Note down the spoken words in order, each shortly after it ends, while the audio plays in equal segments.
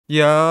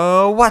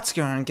Yo, what's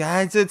going on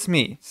guys, it's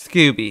me,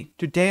 Scooby.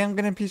 Today I'm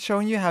going to be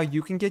showing you how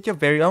you can get your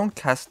very own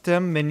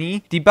custom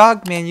mini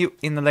debug menu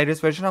in the latest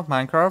version of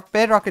Minecraft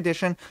Bedrock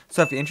Edition,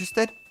 so if you're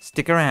interested,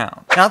 stick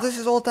around. Now this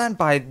is all done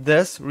by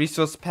this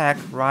resource pack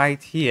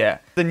right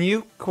here. The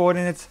new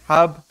coordinates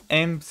hub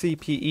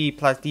MCPE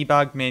plus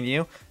debug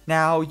menu.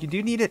 Now you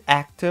do need it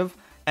active.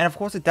 And of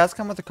course it does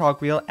come with a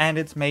cogwheel and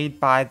it's made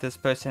by this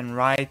person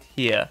right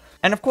here.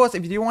 And of course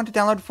if you do want to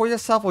download it for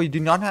yourself or you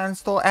do not know how to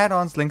install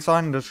add-ons, links are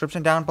in the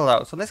description down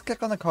below. So let's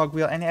click on the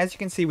cogwheel and as you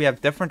can see we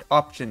have different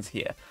options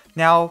here.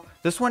 Now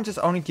this one just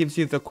only gives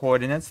you the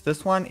coordinates,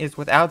 this one is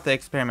without the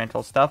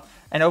experimental stuff,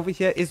 and over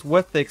here is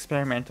with the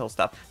experimental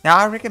stuff. Now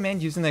I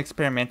recommend using the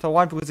experimental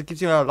one because it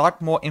gives you a lot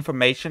more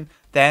information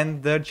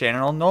than the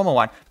general normal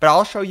one, but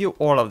I'll show you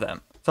all of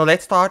them. So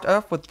let's start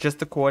off with just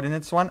the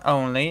coordinates one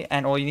only,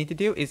 and all you need to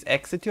do is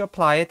exit to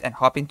apply it and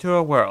hop into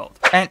a world.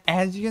 And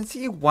as you can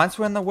see, once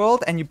we're in the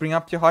world and you bring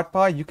up your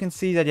hotbar, you can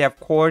see that you have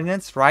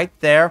coordinates right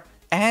there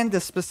and the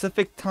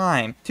specific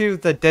time to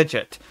the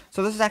digit.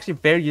 So this is actually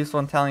very useful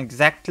in telling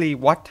exactly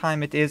what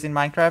time it is in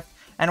Minecraft.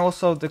 And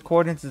also the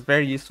coordinates is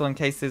very useful in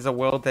case there's a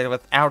world that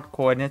without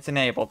coordinates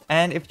enabled.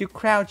 And if you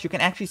crouch, you can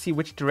actually see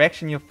which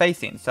direction you're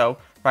facing. So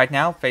right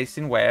now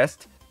facing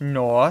west,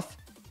 north,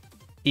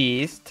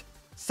 east,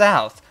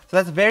 south. So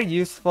that's very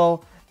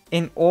useful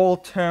in all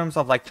terms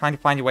of like trying to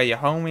find where your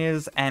home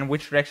is and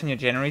which direction you're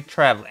generally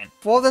traveling.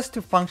 For this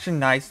to function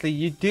nicely,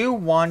 you do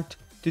want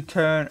to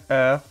turn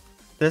off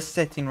this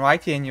setting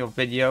right here in your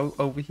video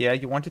over here.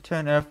 You want to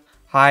turn off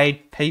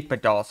hide paper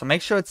doll. So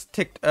make sure it's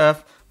ticked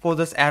off for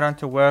this add-on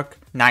to work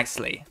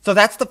nicely. So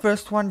that's the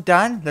first one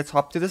done. Let's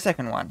hop to the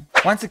second one.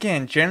 Once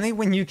again, generally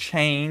when you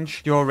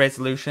change your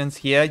resolutions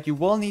here, you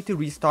will need to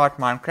restart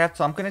Minecraft.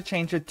 So I'm going to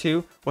change it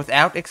to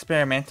without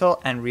experimental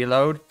and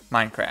reload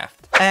Minecraft.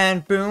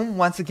 And boom,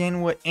 once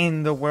again we're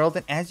in the world,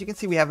 and as you can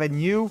see we have a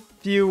new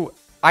few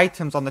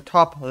items on the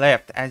top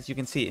left, as you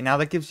can see. And now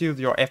that gives you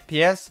your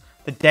FPS,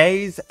 the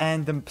days,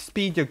 and the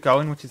speed you're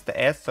going, which is the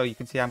S. So you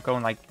can see I'm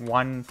going like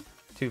 1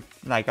 to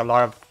like a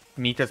lot of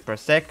meters per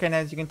second,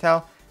 as you can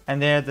tell.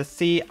 And there the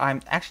C,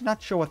 I'm actually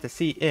not sure what the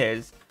C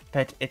is,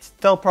 but it's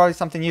still probably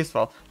something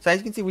useful. So as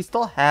you can see, we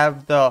still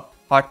have the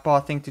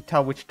hotbar thing to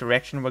tell which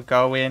direction we're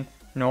going,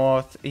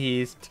 north,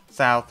 east,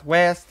 south,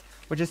 west,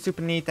 which is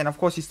super neat. And of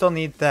course you still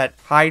need that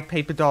hide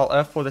paper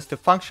doll for this to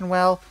function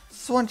well.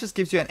 This one just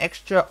gives you an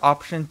extra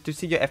option to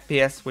see your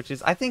FPS, which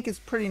is, I think, is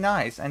pretty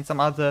nice, and some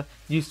other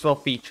useful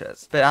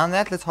features. But on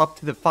that, let's hop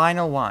to the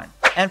final one.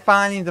 And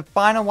finally, the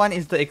final one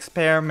is the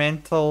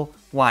experimental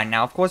one.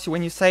 Now, of course,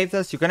 when you save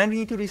this, you're going to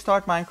need to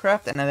restart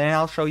Minecraft, and then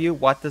I'll show you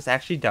what this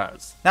actually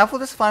does. Now, for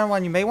this final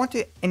one, you may want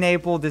to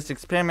enable this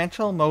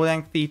experimental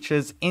Mojang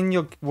features in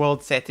your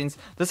world settings.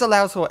 This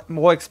allows for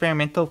more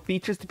experimental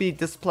features to be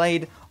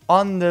displayed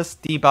on this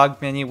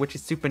debug menu, which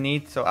is super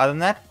neat. So other than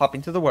that, hop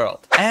into the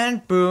world.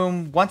 And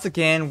boom, once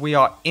again, we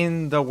are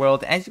in the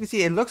world. As you can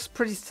see, it looks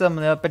pretty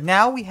similar, but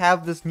now we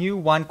have this new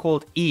one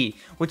called E,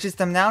 which is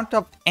the amount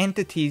of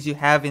entities you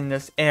have in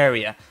this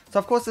area. So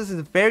of course, this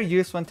is very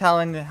useful in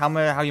telling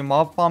how your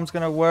mob farm is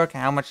going to work,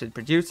 and how much it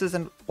produces,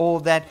 and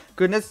all that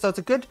goodness. So it's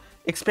a good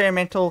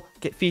experimental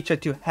feature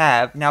to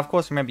have. Now of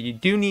course, remember, you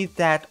do need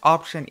that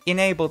option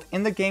enabled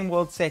in the game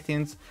world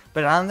settings,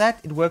 but on that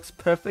it works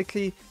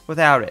perfectly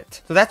without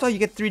it. So that's why you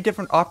get 3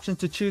 different options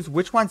to choose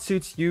which one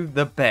suits you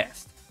the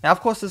best. Now of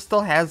course, this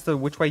still has the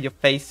which way you're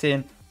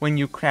facing when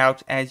you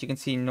crouch, as you can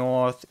see,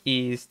 north,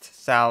 east,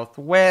 south,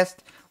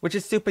 west, which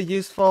is super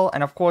useful.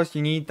 And of course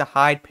you need the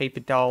hide paper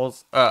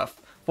dolls off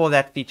for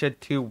that feature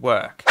to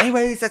work.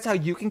 Anyways, that's how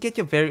you can get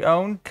your very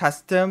own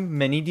custom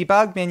mini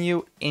debug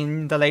menu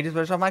in the latest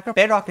version of Minecraft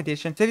Bedrock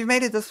Edition. So if you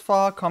made it this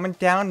far, comment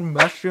down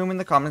mushroom in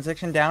the comment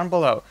section down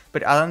below.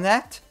 But other than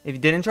that, if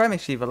you did enjoy, make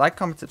sure you leave a like,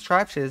 comment,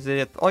 subscribe, share this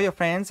video with all your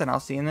friends, and I'll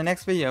see you in the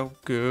next video.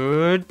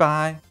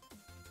 Goodbye.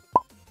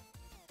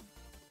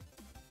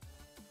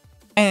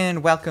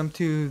 And welcome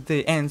to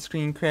the end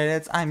screen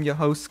credits. I'm your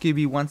host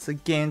Scooby, once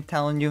again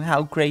telling you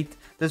how great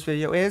this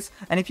video is.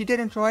 And if you did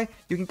enjoy,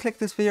 you can click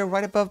this video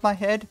right above my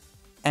head,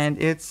 and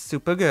it's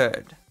super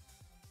good.